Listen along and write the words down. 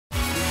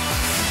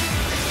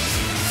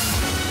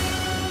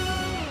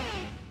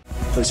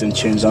Put some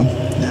tunes on.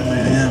 Yeah,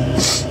 mate,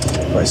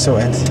 yeah. Got it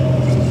sorted.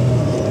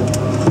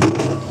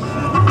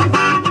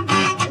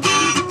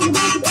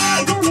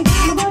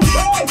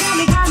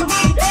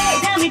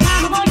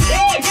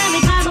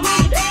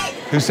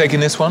 Who's taking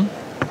this one?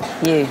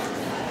 You.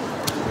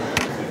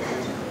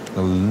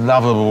 The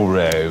Loveable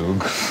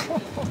Rogues.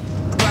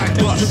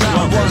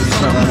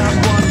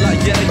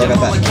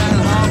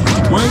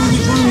 Why are you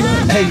doing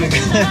that? Hey,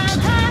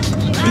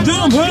 you're doing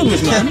it on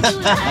purpose, man.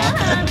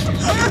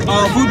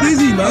 Oh, we're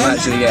busy, man. I'm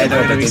actually getting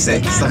very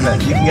sick. Stop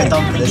it. You can get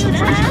done for this, I'm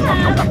pretty sure.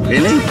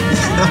 Really?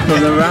 From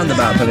the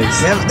roundabout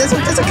police? Yeah, there's a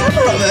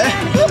camera up there.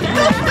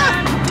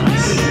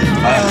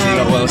 I actually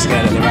got well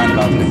scared at the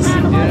roundabout police.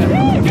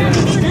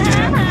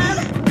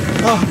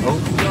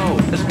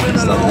 It's been a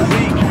long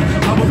week.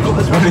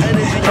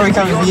 Probably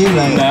coming for you,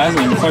 mate. Nah, that's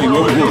not even funny.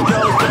 What was it?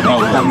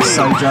 That was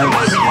so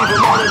jokes.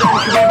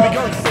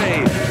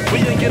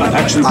 I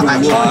actually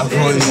thought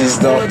This is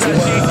not. I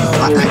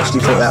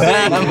actually thought that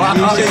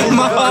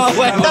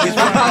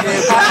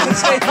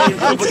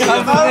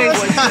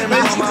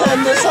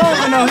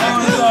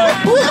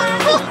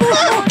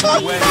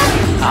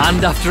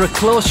And after a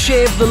close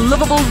shave, the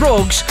Loveable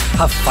Rogues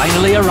have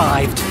finally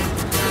arrived.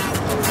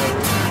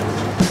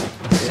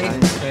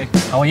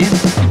 How are you?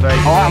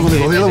 I'm going to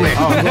go the other way.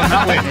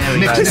 That way.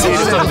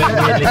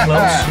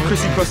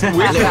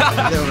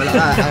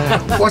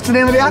 What's the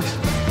name of the act?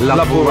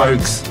 Loveable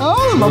Rogues.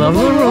 Oh,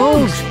 Loveable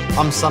Rogues.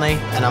 I'm Sonny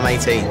and I'm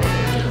 18.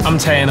 I'm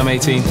Tay and I'm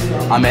 18.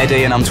 I'm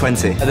Eddie and I'm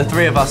 20. The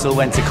three of us all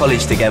went to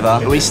college together.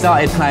 We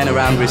started playing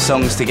around with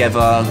songs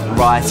together,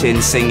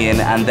 writing, singing,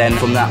 and then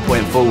from that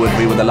point forward,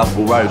 we were the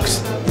Loveable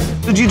Rogues.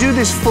 Do you do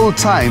this full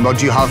time or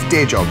do you have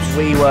day jobs?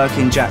 We work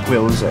in Jack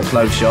Will's at a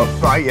clothes shop.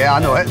 Right, yeah, I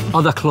know it.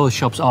 Other clothes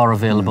shops are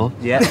available.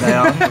 Yeah, they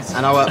are.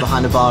 And I work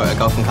behind a bar at a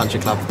golf and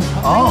country club.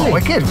 Oh,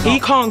 wicked. he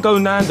can't go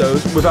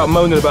Nando's without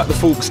moaning about the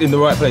forks in the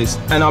right place.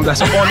 And that's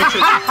on the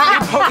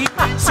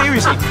chicken.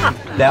 Seriously.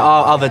 There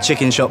are other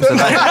chicken shops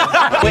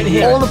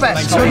available. All the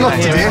best. Good luck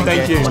today.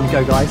 Thank you. On you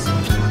go, guys.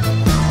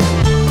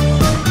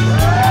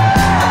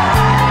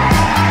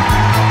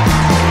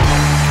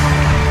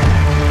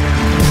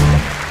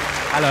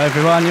 Hello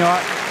everyone, you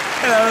alright?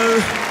 Hello.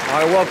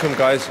 Hi, welcome,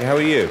 guys. How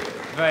are you?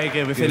 Very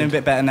good, we're feeling a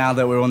bit better now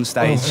that we're on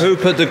stage. Who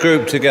put the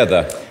group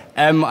together?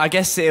 I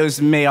guess it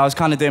was me. I was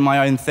kind of doing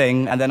my own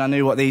thing, and then I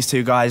knew what these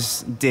two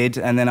guys did,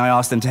 and then I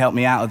asked them to help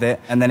me out with it,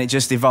 and then it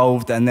just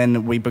evolved, and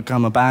then we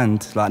become a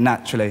band, like,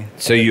 naturally.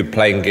 So you're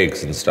playing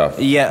gigs and stuff?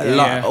 Yeah,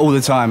 like, all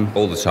the time.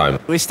 All the time?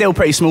 We're still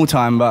pretty small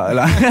time, but,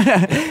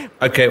 like...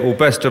 Okay, well,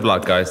 best of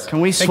luck, guys.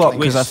 Can we swap,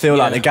 because I feel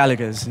like the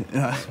Gallaghers?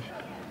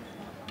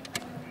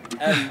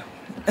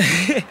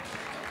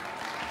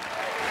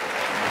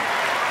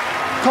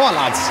 Come on,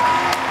 lads.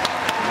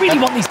 Really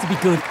want these to be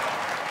good.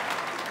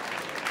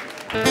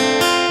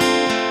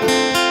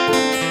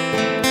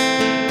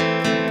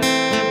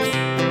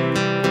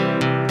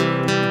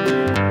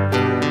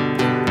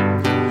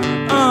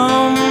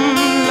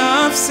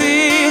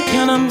 Lovesick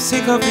and I'm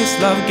sick of this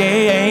love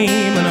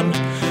game, and I'm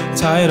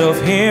tired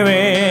of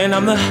hearing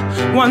I'm the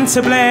one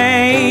to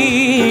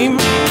blame.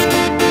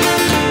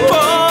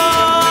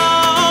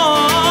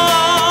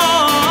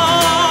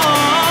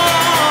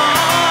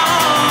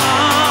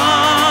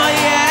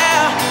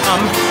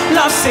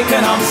 Lovesick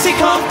and I'm sick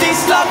of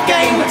this love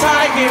game. I'm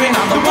tired of hearing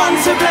I'm the one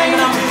to blame.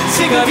 I'm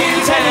sick of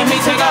you telling me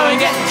to go and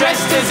get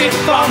dressed as if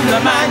I'm the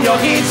man you're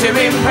here to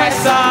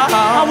impress.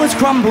 I was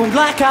crumbled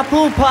like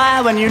apple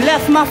pie when you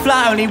left my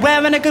flat, only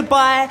wearing a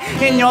goodbye.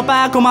 In your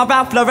bag all my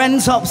Ralph Lauren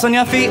tops, on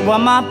your feet were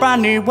my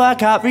brand new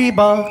workout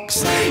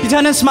Reeboks. You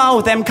turn and smile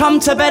with them come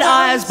to bed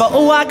eyes, but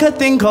all I could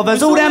think of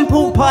was all them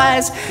pork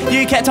pies.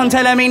 You kept on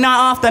telling me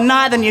night after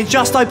night, then you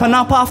just open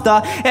up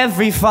after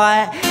every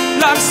fight.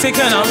 Lovesick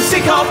and I'm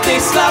sick of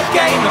this love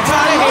game. I'm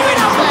tired of hearing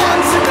I'm the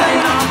one to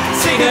blame. I'm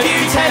sick of you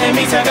telling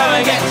me to go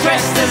and get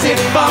dressed as if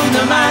I'm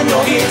the man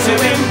you're here to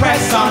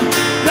impress. I'm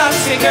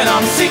lovesick and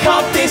I'm sick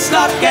of this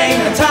love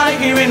game. I'm tired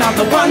of hearing I'm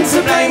the one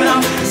to blame. And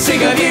I'm sick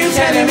of you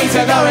telling me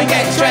to go and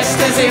get dressed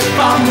as if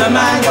I'm the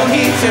man you're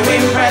here to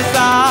impress.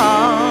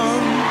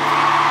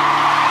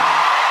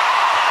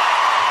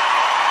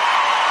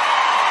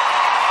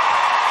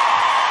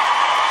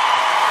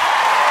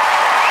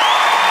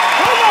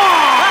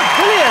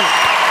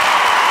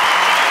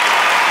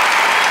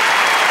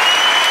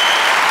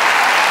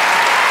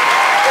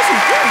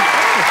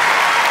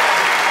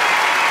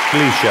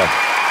 Alesha.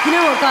 You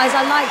know what, guys?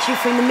 I liked you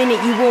from the minute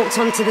you walked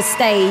onto the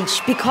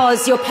stage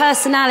because your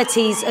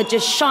personalities are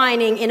just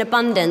shining in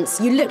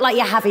abundance. You look like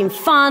you're having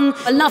fun.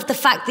 I love the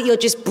fact that you're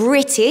just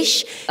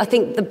British. I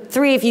think the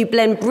three of you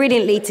blend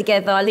brilliantly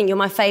together. I think you're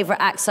my favourite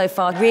act so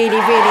far. Really, really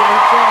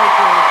enjoyed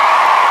you.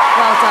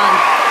 Well done.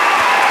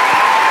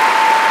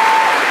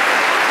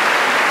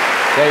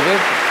 David?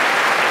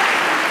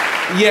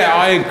 Yeah,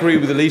 I agree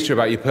with Alesha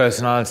about your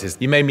personalities.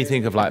 You made me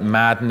think of like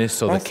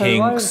Madness or the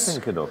Kinks.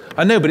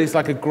 I know, but it's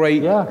like a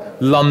great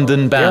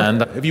London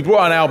band. If you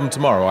brought an album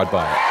tomorrow, I'd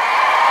buy it.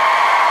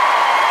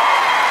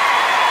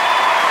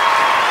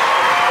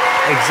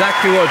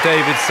 Exactly what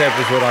David said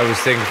was what I was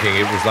thinking.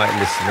 It was like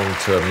listening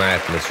to a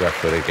Madness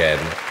record again.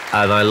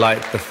 And I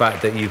like the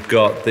fact that you've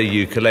got the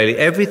ukulele.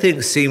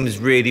 Everything seems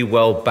really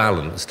well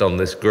balanced on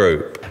this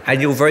group.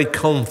 And you're very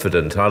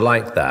confident. I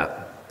like that.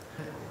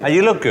 And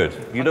you look good.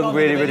 You look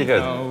really, really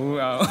good. Oh,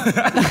 well.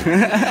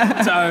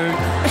 Don't.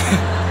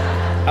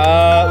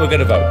 We're going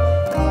to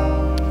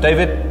vote.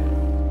 David?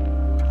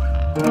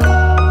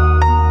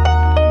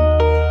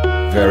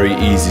 Very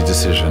easy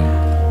decision.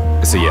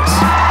 It's a yes.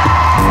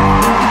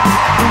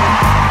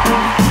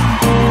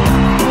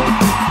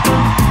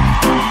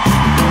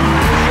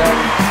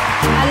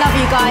 I love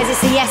you guys.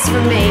 It's a yes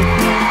from me.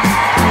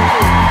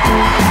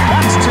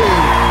 That's 2.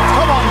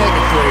 Come on, make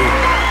it 3.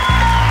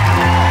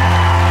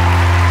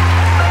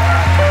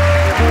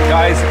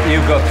 Guys,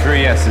 you've got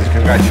 3 yeses.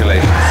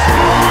 Congratulations.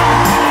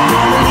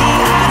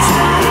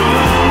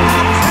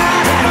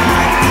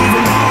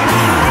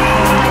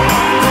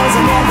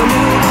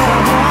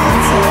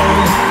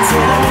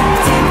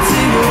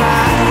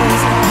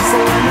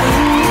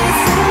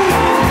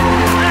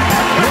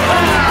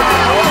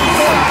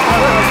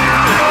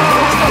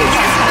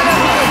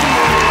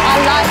 I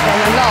like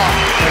them a lot.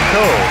 They're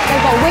cool.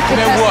 They've got wicked You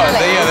know what?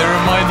 personalities. They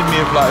reminded me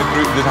of like a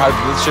group that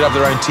should have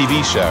their own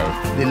TV show.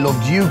 They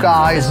loved you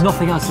guys. There's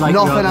nothing else like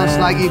Nothing else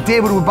like you.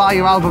 David will buy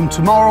your album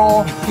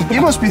tomorrow.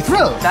 You must be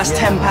thrilled. That's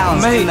 £10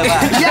 in the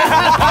back.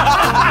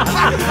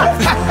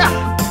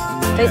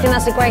 Do you think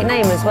that's a great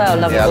name as well,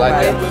 Lovable Yeah, I like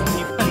Rogues? it.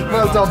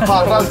 Well done,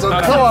 Pat. Well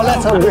done. Come on,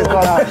 let's have this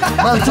one out.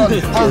 Well done.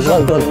 Well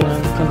done.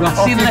 Congrats.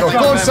 Off See you you next go. round.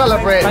 Go and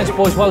celebrate. Thanks,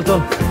 boys. Well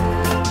done.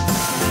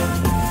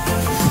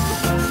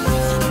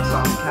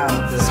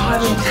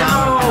 Simon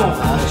Cowell!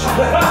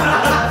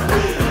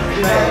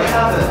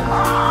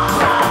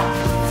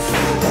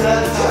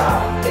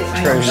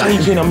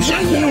 I'm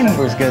shaking. It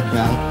was good,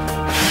 man.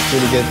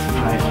 Really good.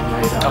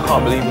 I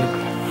can't believe it.